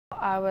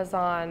I was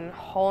on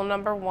hole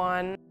number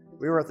 1.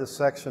 We were at the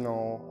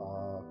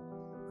sectional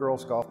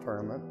girls golf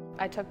tournament.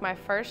 I took my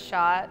first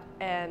shot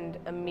and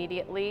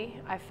immediately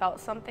I felt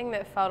something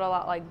that felt a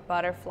lot like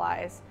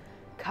butterflies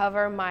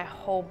cover my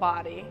whole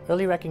body.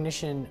 Early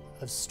recognition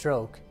of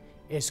stroke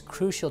is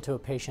crucial to a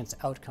patient's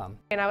outcome.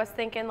 And I was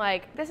thinking,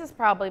 like, this is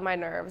probably my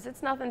nerves.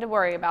 It's nothing to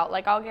worry about.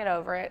 Like, I'll get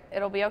over it.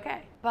 It'll be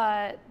okay.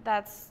 But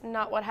that's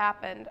not what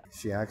happened.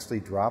 She actually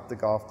dropped the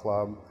golf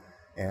club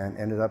and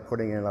ended up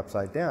putting it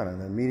upside down,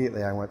 and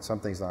immediately I went,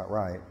 something's not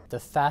right. The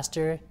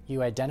faster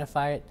you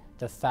identify it,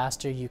 the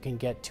faster you can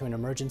get to an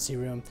emergency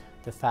room,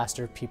 the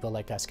faster people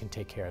like us can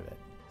take care of it.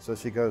 So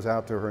she goes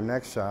out to her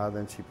next shot,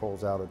 then she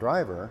pulls out a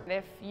driver.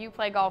 If you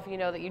play golf, you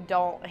know that you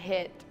don't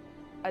hit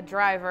a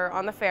driver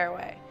on the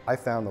fairway. I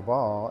found the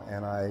ball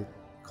and I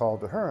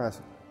called to her and I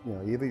said, you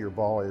know, Eva, your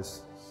ball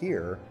is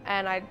here.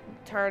 And I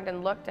turned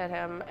and looked at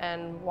him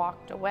and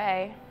walked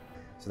away.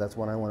 So that's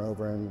when I went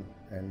over and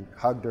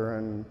hugged her,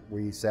 and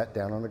we sat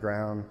down on the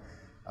ground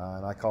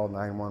and I called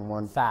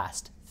 911.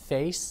 Fast.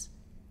 Face,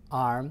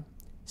 arm,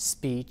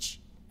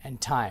 speech,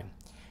 and time.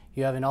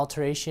 You have an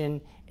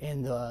alteration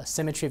in the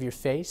symmetry of your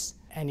face,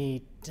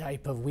 any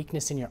type of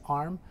weakness in your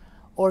arm,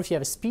 or if you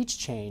have a speech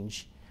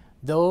change,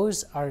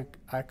 those are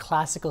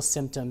classical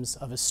symptoms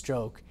of a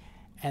stroke,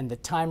 and the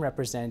time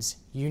represents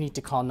you need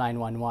to call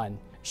 911.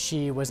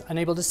 She was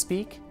unable to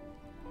speak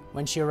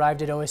when she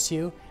arrived at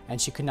OSU, and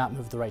she could not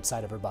move the right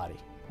side of her body.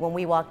 When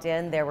we walked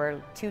in, there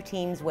were 2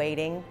 teams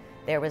waiting.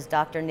 There was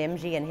Dr.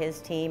 Nimji and his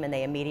team, and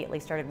they immediately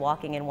started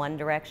walking in one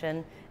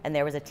direction, and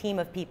there was a team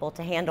of people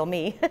to handle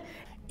me.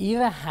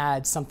 Eva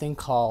had something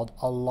called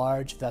a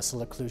large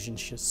vessel occlusion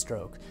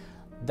stroke.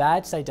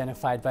 That's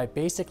identified by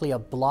basically a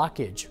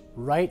blockage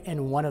right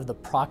in one of the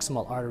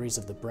proximal arteries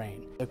of the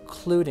brain,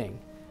 occluding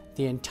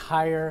the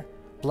entire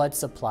blood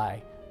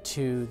supply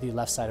to the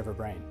left side of her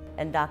brain.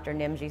 And Dr.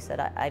 Nimji said,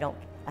 I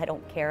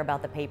don't care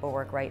about the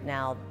paperwork right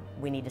now.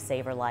 We need to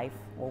save her life.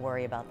 We'll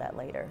worry about that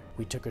later.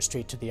 We took her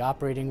straight to the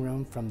operating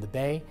room from the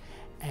bay,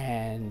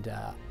 and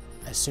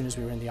as soon as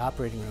we were in the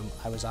operating room,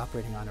 I was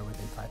operating on her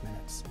within 5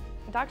 minutes.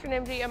 Dr.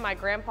 Nimji and my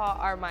grandpa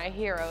are my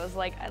heroes.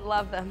 Like, I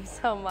love them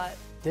so much.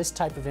 This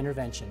type of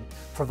intervention,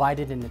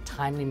 provided in a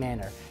timely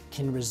manner,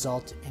 can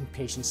result in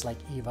patients like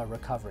Eva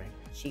recovering.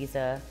 She's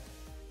a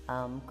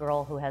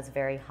girl who has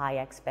very high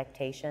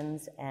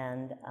expectations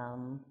and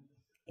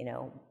you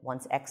know,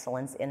 wants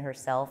excellence in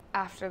herself.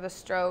 After the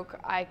stroke,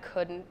 I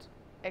couldn't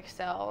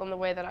excel in the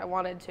way that I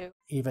wanted to.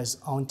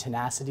 Eva's own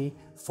tenacity,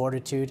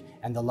 fortitude,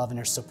 and the love and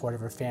her support of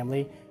her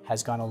family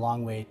has gone a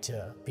long way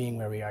to being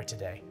where we are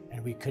today,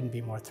 and we couldn't be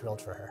more thrilled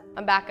for her.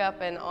 I'm back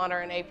up in honor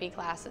and AP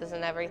classes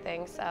and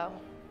everything, so,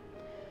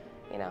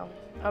 you know,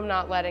 I'm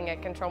not letting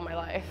it control my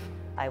life.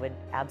 I would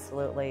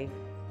absolutely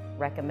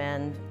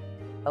recommend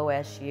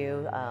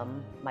OSU.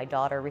 My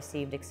daughter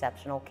received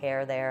exceptional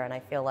care there, and I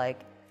feel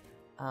like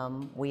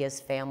we as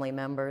family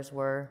members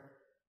were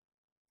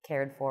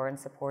cared for and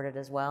supported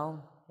as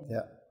well.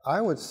 Yeah, I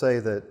would say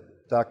that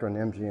Dr.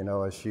 Nimji and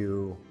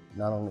OSU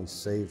not only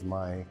saved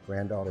my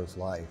granddaughter's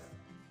life,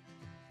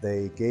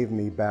 they gave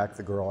me back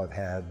the girl I've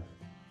had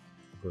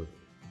for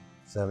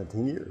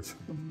 17 years.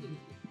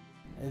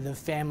 The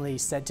family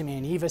said to me,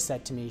 and Eva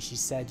said to me, she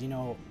said, you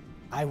know,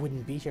 I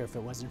wouldn't be here if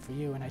it wasn't for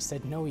you. And I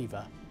said, no,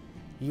 Eva,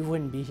 you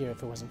wouldn't be here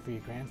if it wasn't for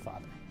your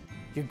grandfather.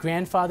 Your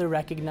grandfather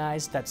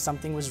recognized that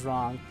something was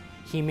wrong.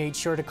 He made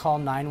sure to call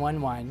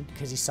 911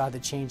 because he saw the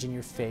change in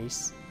your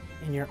face,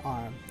 in your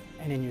arm,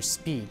 and in your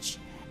speech,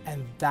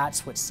 and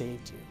that's what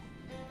saved you.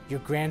 Your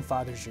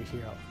grandfather's your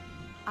hero.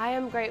 I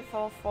am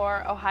grateful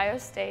for Ohio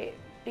State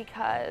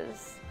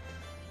because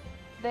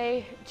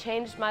they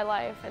changed my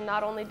life, and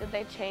not only did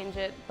they change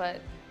it, but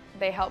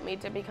they helped me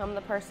to become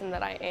the person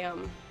that I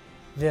am.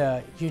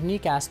 The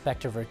unique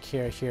aspect of our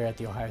care here at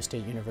the Ohio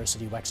State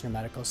University Wexner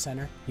Medical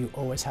Center, you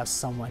always have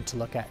someone to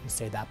look at and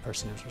say that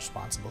person is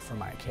responsible for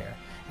my care.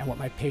 And what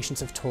my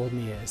patients have told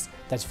me is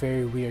that's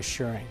very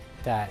reassuring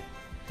that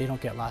they don't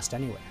get lost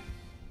anywhere.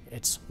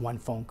 It's one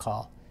phone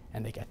call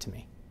and they get to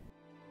me.